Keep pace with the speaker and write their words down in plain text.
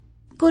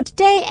Good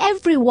day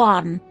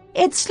everyone,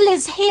 it's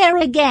Liz here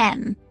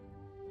again.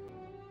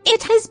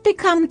 It has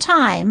become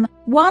time,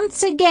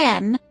 once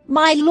again,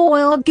 my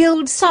loyal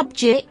guild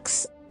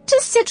subjects,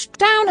 to sit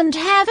down and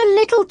have a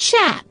little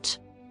chat.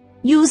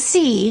 You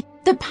see,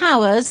 the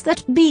powers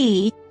that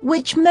be,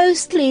 which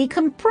mostly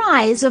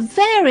comprise of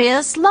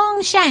various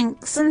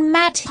Longshanks and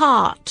Matt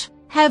Hart,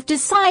 have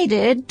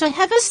decided to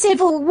have a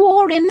civil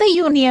war in the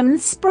Union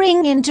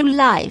spring into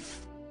life.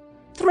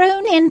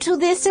 Thrown into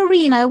this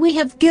arena we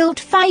have guild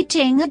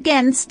fighting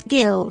against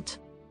guild.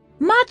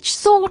 Much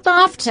sought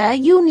after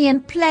Union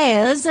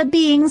players are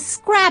being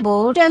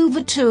scrabbled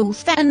over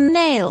tooth and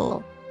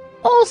nail.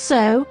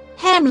 Also,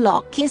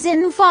 Hemlock is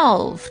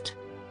involved.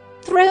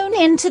 Thrown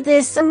into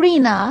this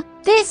arena,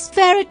 this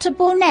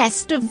veritable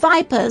nest of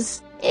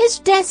vipers is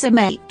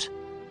Decimate.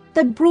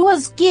 The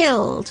Brewers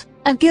Guild,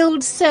 a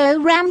guild so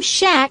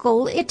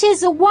ramshackle it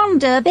is a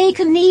wonder they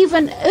can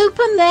even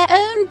open their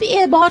own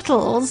beer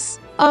bottles,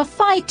 are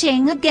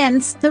fighting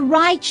against the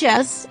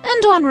righteous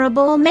and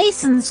honorable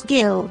Masons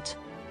Guild.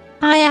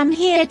 I am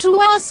here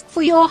to ask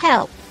for your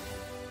help.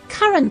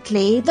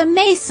 Currently the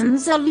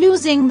Masons are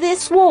losing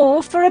this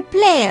war for a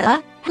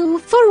player who,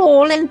 for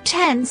all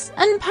intents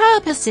and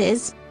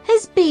purposes,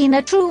 has been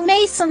a true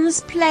Masons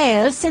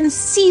player since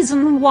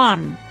Season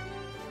 1.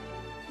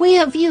 We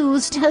have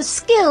used her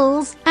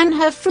skills and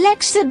her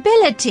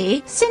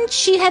flexibility since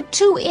she had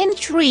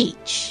 2-inch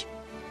reach.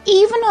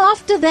 Even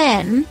after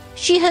then,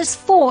 she has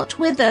fought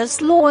with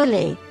us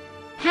loyally.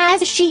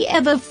 Has she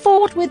ever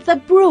fought with the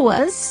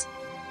Brewers?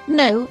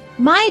 No,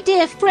 my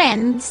dear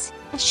friends,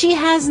 she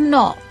has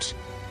not.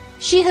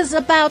 She has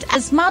about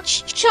as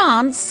much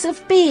chance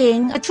of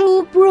being a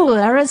true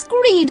brewer as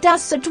Greed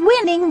does at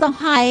winning the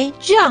high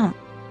jump.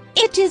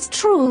 It is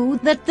true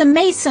that the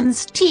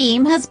Masons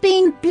team has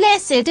been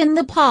blessed in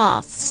the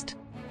past.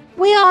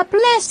 We are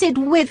blessed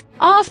with,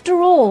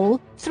 after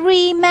all,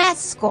 3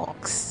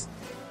 mascots.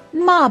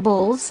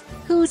 Marbles,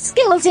 whose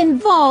skills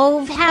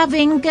involve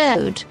having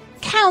goad,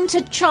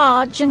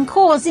 countercharge and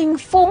causing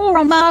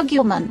forum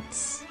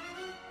arguments.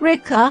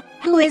 Ricker,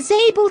 who is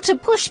able to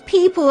push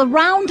people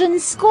around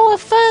and score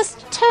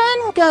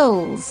first-turn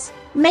goals,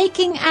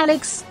 making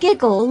Alex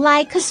giggle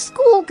like a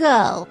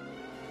schoolgirl.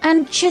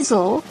 And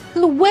Chisel,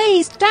 who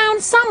weighs down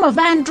some of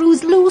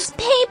Andrew's loose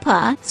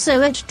paper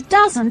so it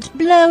doesn't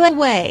blow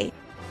away.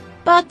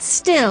 But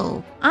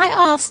still, I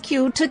ask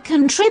you to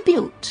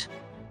contribute.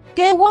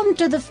 Go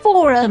onto the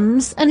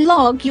forums and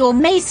log your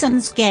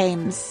Masons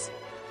games.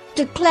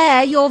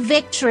 Declare your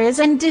victories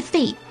and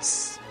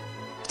defeats.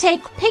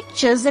 Take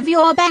pictures of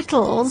your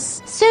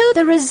battles so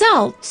the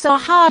results are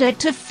harder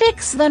to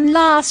fix than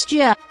last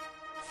year.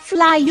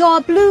 Fly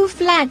your blue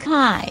flag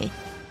high.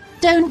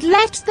 Don't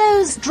let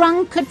those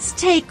drunkards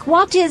take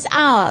what is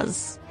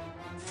ours.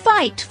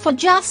 Fight for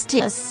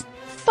justice.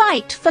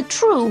 Fight for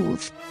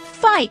truth.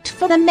 Fight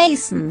for the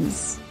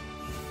Masons.